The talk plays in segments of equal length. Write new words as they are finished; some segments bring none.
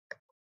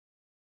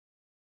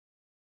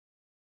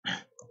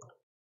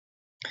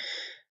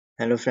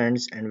Hello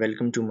friends and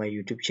welcome to my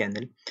YouTube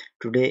channel.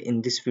 Today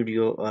in this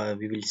video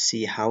we will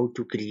see how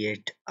to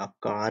create a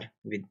car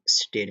with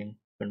steering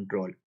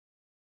control.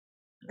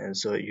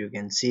 So you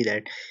can see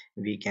that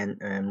we can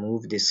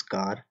move this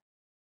car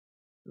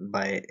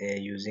by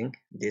using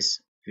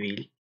this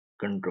wheel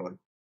control.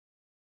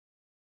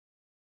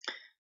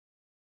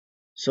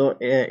 So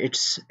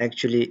it's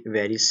actually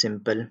very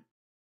simple.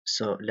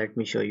 So let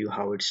me show you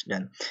how it's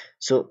done.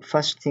 So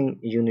first thing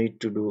you need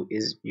to do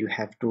is you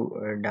have to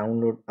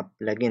download a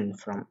plugin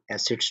from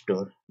Asset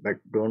Store, but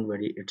don't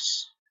worry,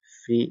 it's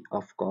free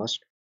of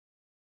cost.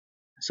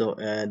 So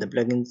the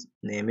plugin's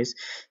name is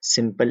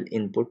Simple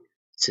Input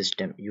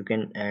System. You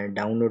can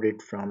download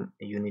it from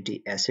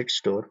Unity Asset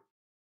Store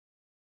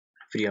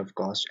free of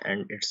cost,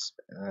 and it's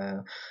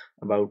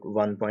about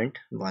 1.1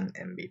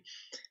 MB.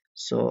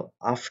 So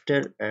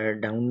after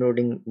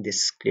downloading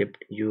this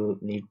script, you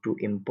need to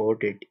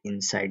import it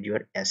inside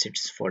your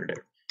assets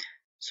folder.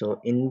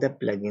 So in the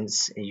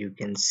plugins you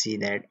can see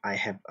that I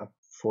have a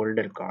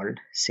folder called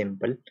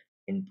Simple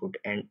Input,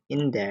 and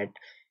in that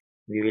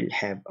we will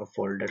have a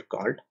folder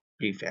called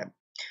Prefab.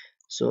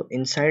 So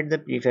inside the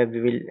prefab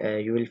we will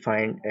you will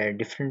find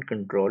different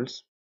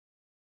controls.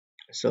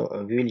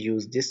 So we will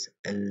use this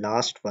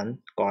last one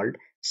called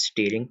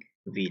steering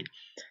wheel.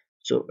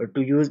 So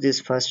to use this,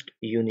 first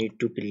you need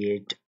to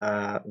create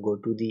go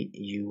to the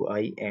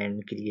UI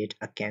and create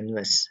a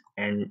canvas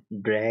and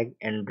drag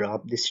and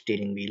drop the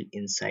steering wheel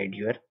inside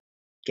your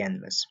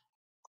canvas.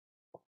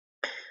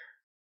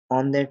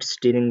 On that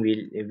steering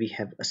wheel we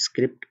have a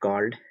script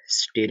called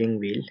steering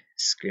wheel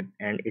script,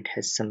 and it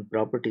has some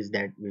properties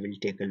that we will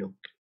take a look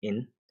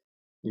in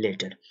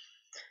later.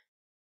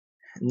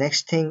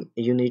 Next thing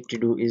you need to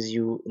do is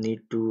you need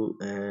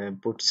to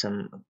put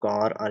some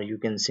car, or you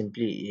can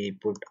simply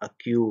put a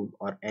cube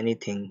or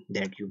anything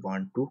that you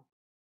want to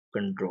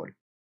control.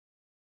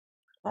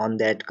 On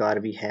that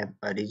car we have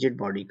a rigid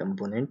body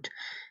component,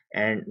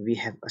 and we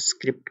have a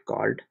script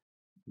called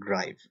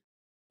drive.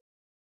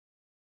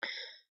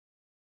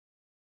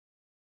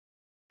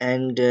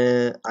 And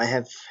I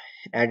have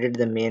added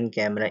the main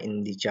camera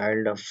in the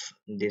child of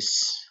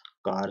this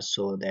car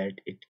so that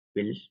it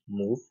will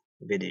move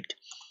with it.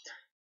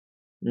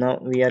 Now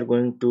we are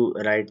going to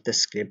write the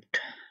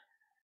script,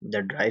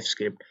 the drive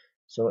script.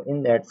 So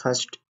in that,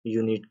 first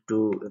you need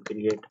to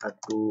create a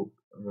two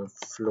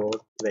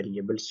float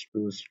variables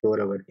to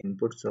store our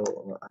input. So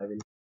I will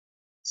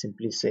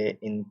simply say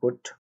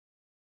input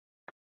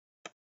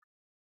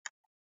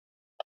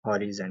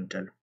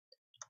horizontal,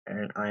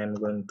 and I am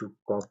going to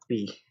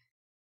copy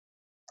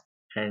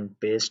and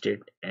paste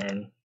it,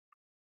 and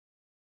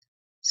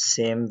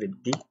same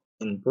with the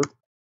input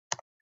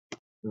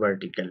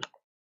vertical.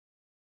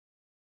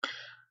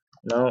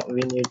 Now we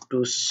need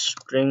to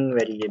string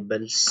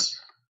variables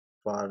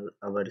for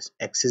our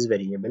axis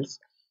variables.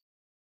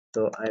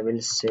 So I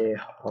will say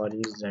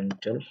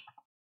horizontal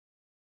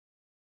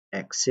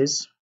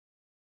axis,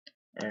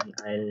 and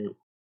I'll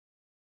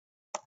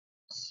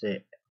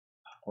say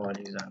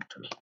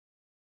horizontal.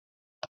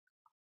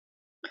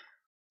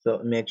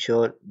 So make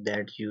sure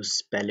that you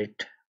spell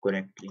it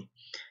correctly.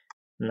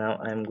 Now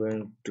I'm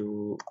going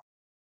to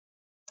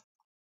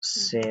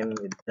same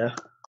with the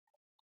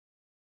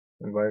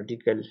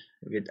vertical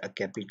with a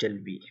capital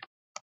V,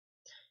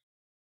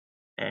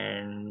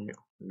 and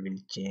we'll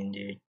change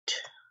it.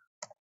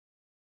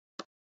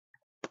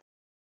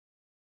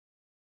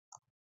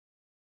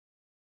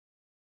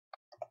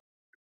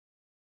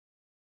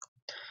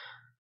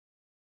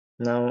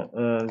 Now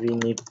we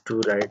need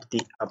to write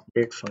the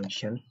update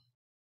function,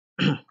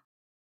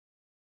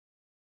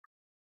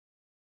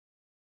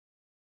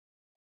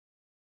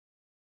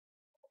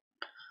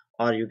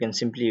 or you can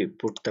simply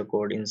put the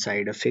code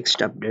inside a fixed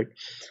update.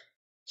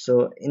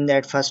 So in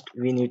that, first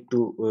we need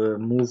to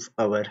move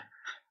our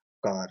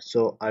car.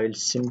 So I will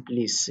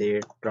simply say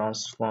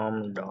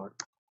transform dot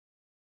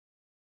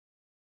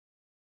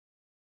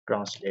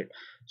translate.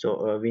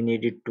 So we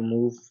need it to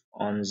move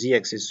on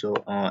z-axis, so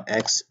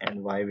x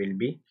and y will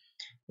be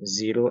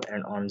 0,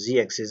 and on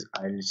z-axis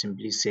I'll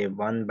simply say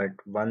 1, but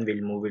 1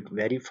 will move it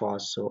very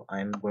fast, so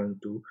I'm going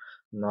to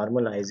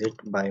normalize it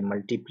by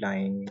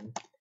multiplying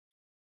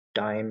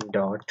time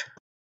dot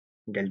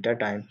delta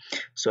time.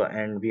 So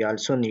and we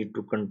also need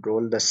to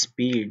control the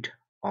speed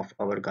of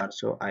our car,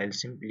 so I'll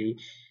simply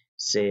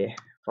say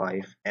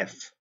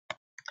 5f.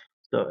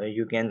 So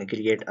you can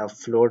create a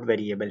float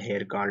variable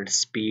here called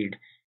speed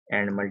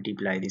and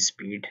multiply the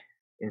speed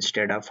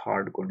instead of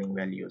hard coding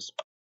values.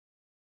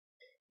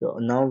 So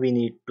now we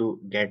need to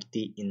get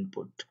the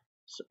input,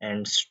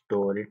 and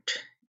store it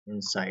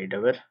inside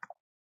our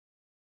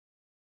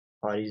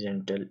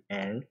horizontal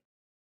and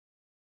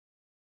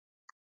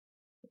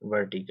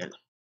vertical.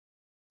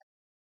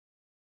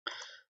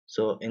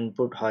 So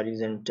input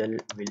horizontal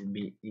will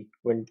be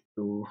equal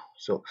to,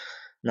 so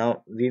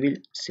now we will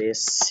say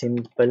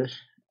simple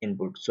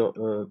input.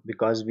 So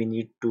because we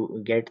need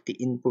to get the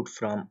input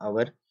from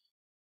our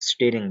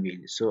steering wheel,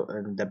 so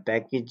the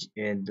package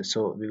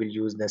so we will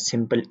use the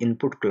simple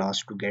input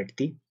class to get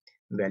the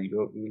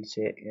value. We will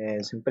say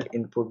simple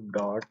input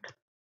dot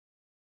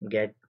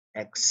get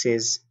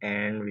axis,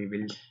 and we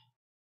will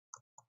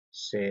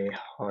say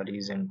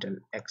horizontal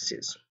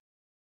axis.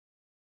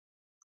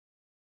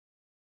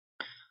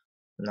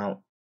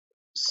 Now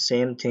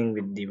same thing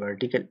with the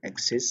vertical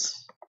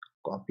axis,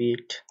 copy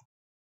it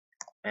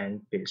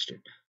and paste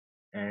it,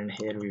 and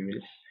here we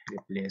will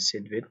replace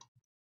it with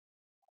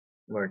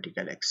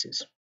vertical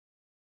axis.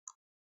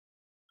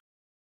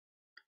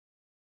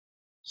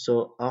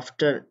 So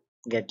after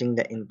getting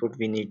the input,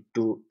 we need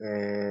to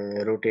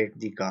rotate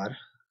the car.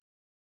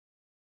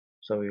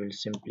 So we will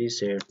simply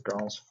say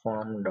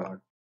transform dot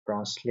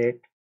translate,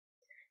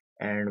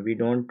 and we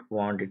don't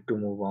want it to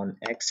move on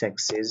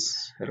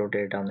x-axis,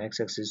 rotate on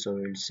x-axis, so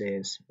we'll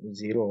say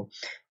 0,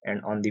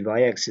 and on the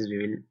y-axis we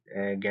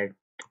will get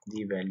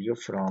the value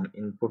from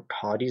input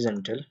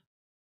horizontal,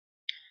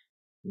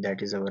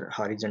 that is our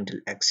horizontal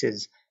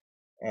axis,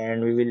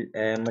 and we will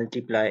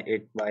multiply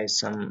it by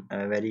some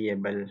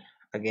variable.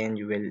 Again,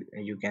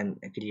 you can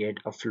create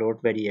a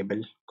float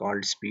variable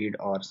called speed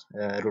or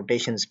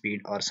rotation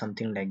speed or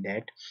something like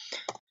that.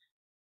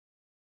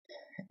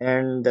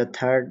 And the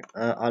third,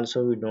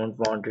 also we don't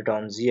want it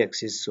on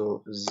z-axis,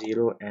 so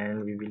 0,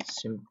 and we will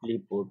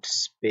simply put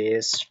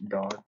space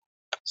dot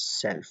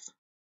self.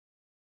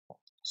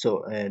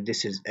 So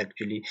this is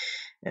actually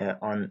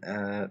on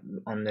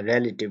the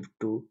relative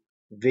to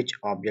which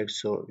object,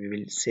 so we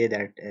will say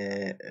that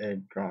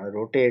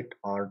rotate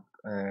or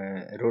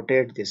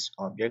rotate this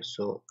object,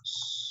 so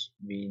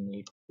we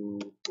need to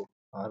put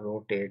a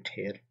rotate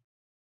here.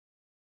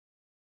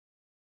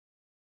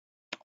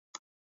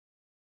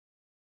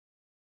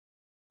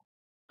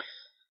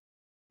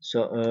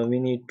 So we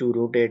need to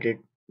rotate it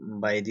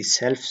by the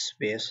self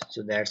space,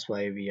 so that's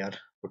why we are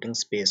putting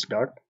space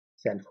dot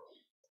self.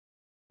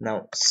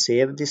 Now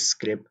save this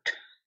script,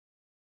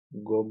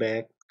 go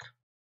back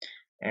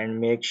and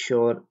make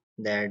sure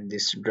that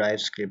this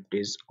drive script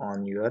is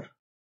on your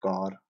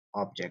car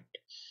object,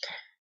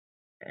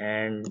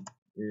 and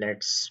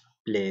let's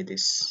play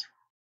this.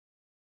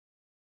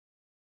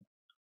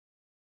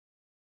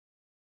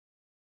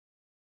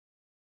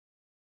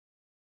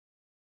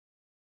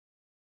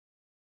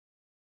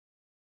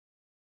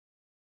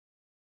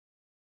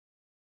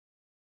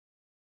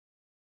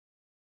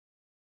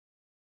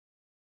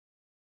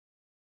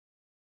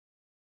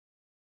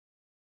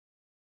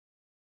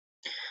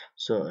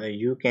 So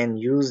you can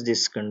use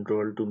this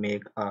control to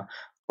make a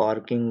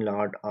parking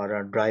lot or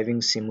a driving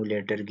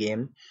simulator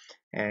game,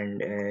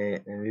 and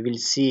we will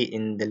see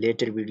in the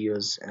later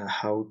videos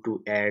how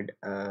to add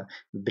a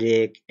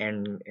brake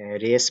and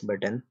race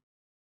button,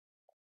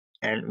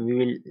 and we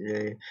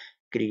will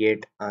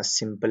create a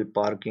simple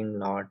parking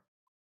lot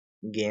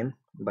game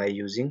by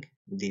using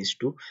these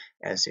two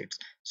assets.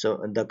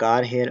 So the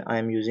car here I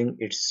am using,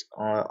 it's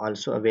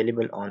also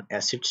available on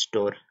asset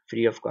store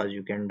free of cost,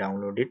 you can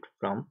download it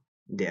from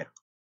there.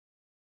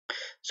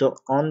 So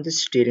on the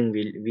steering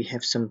wheel we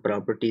have some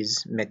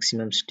properties.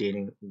 Maximum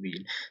steering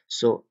wheel,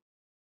 so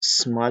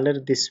smaller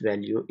this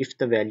value, if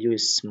the value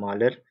is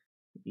smaller,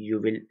 you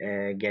will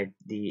get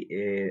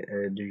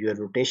your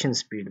rotation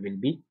speed will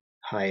be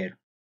higher.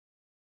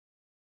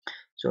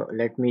 So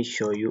let me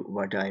show you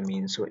what I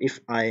mean. So if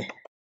I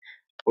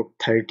put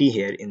 30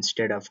 here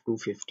instead of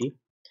 250,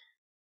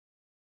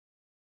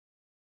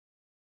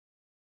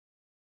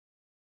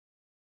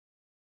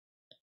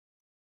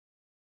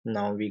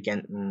 now we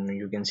can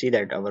you can see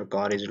that our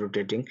car is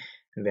rotating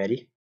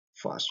very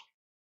fast.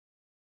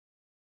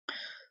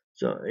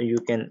 So you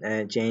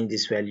can change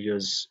these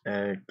values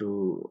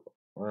to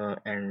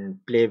and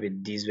play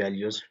with these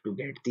values to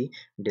get the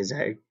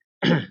desired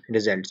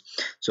results.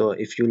 So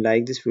if you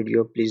like this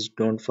video, please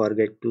don't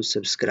forget to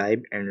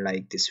subscribe and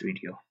like this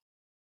video.